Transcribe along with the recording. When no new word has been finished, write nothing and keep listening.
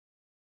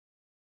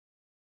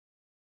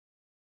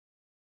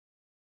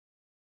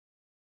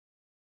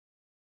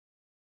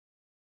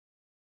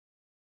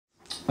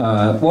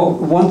Well,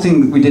 one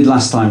thing we did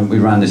last time we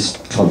ran this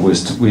club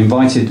was we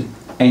invited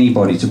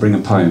anybody to bring a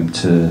poem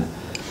to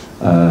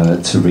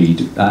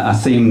read. Our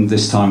theme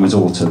this time was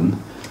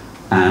autumn,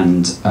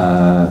 and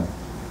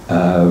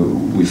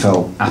we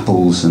felt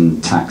apples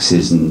and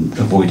taxes and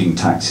avoiding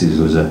taxes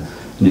was an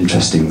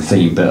interesting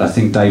theme. But I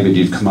think, David,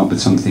 you've come up with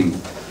something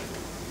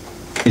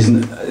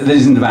that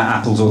isn't about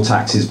apples or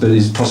taxes, but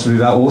is possibly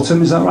about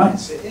autumn. Is that right?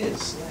 Yes, it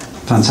is. Yeah.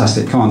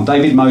 Fantastic. Come on,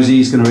 David Mosey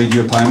is going to read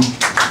you a poem.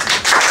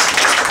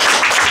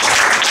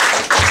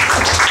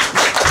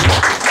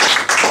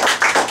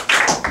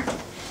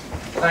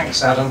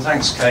 Thanks, Adam.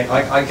 Thanks, Kate.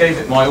 I gave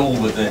it my all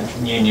with the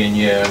New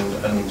Year,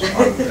 and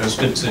it was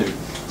good to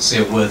see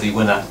a worthy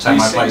winner take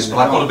my place, but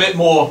I've got a bit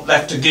more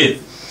left to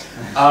give.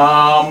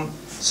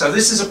 So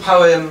this is a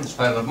poem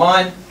of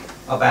mine,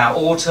 about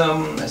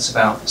autumn. It's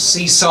about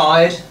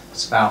seaside,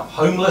 it's about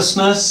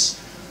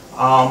homelessness,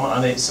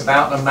 and it's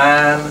about a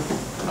man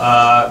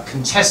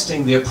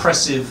contesting the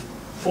oppressive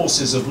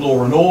forces of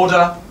law and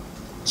order.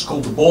 It's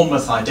called The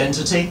Bournemouth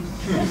Identity,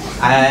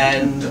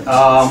 and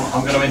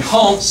I'm going to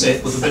enhance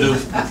it with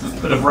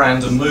a bit of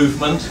random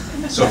movement.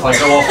 So if I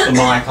go off the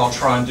mic, I'll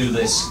try and do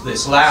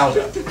this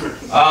louder.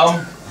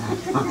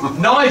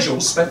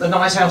 Nigel spent the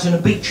night out in a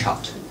beach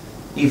hut,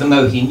 even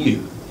though he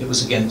knew it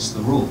was against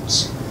the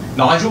rules.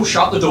 Nigel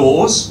shut the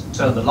doors,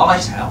 turned the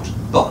light out,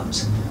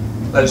 but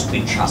those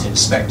beach hut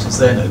inspectors,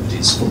 they're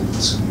nobody's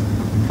fools.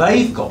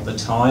 They've got the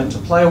time to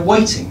play a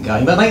waiting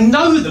game, and they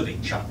know the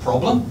beach hut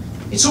problem.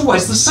 It's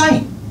always the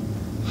same.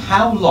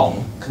 How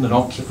long can an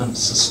occupant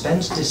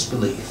suspend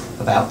disbelief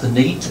about the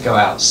need to go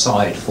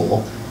outside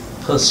for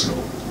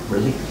personal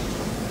relief?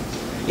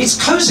 It's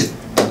cosy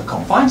in the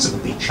confines of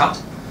a beach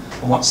hut,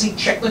 and once he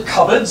checked the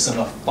cupboards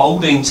and a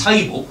folding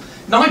table,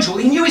 Nigel,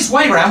 he knew his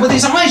way around with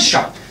his eyes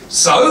shut.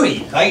 So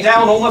he lay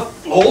down on the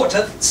floor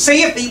to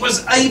see if he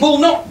was able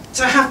not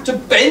to have to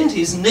bend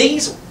his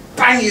knees or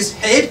bang his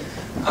head,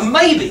 and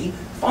maybe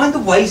find the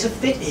way to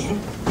fit in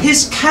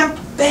his camp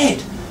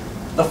bed,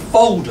 the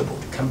foldable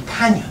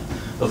companion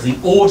of the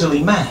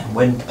orderly man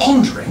when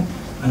pondering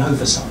an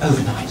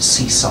overnight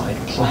seaside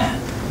plan.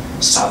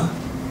 So,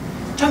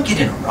 don't get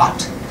in a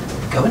rut,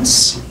 go and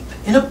sleep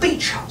in a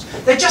beach hut.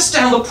 They're just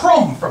down the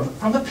prom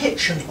from the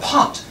pitch and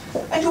putt,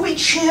 and you'll be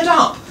cheered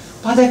up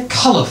by their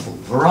colourful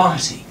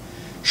variety.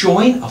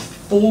 Join a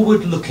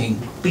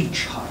forward-looking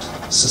beach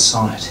hut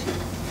society.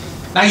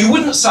 Now, you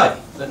wouldn't say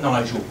that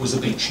Nigel was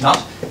a beach nut.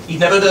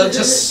 He'd never learned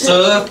to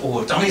surf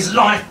or done his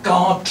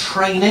lifeguard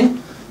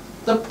training.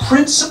 The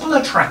principal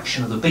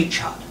attraction of the beach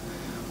hut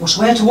was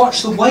where to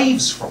watch the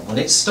waves from when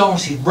it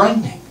started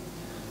raining.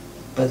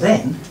 But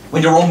then,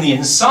 when you're on the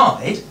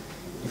inside,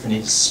 if an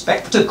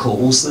inspector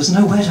calls, there's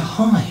nowhere to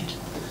hide.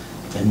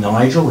 And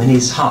Nigel in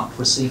his hut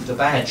received a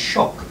bad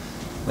shock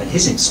when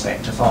his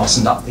inspector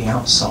fastened up the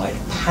outside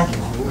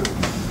padlock.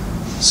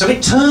 So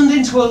it turned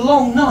into a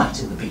long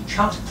night in the beach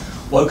hut,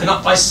 woken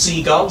up by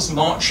seagulls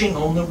marching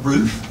on the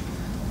roof.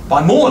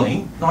 By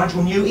morning,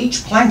 Nigel knew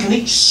each plank and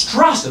each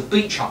strut of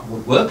beach hut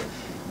woodwork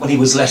when he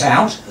was let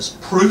out as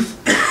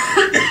proof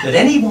that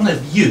any one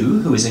of you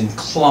who is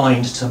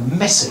inclined to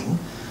messing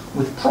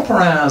with proper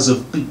hours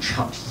of beach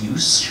hut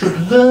use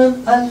should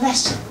learn a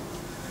lesson.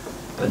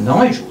 But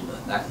Nigel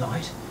learned that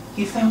night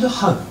he found a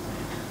home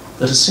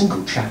that a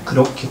single chap could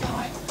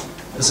occupy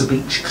as a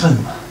beach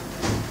comber.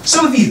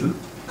 So have you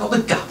got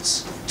the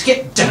guts to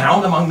get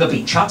down among the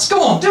beach huts?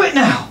 Go on, do it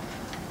now.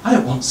 I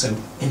don't want so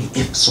any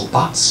ifs or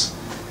buts.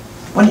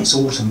 When it's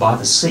autumn by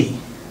the sea,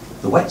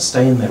 the wet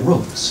stay in their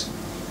rooms,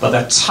 but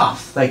they're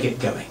tough, they get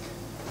going,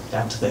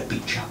 down to their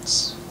beach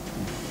huts.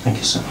 Thank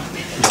you so much.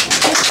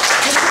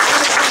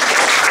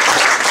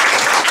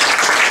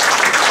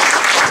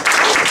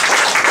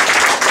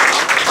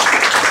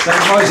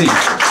 Thanks, Mosey.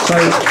 So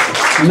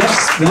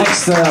the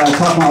next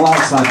Clerkenwell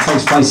Artslab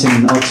takes place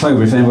in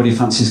October. If anybody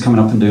fancies coming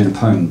up and doing a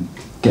poem,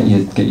 get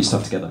your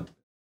stuff together.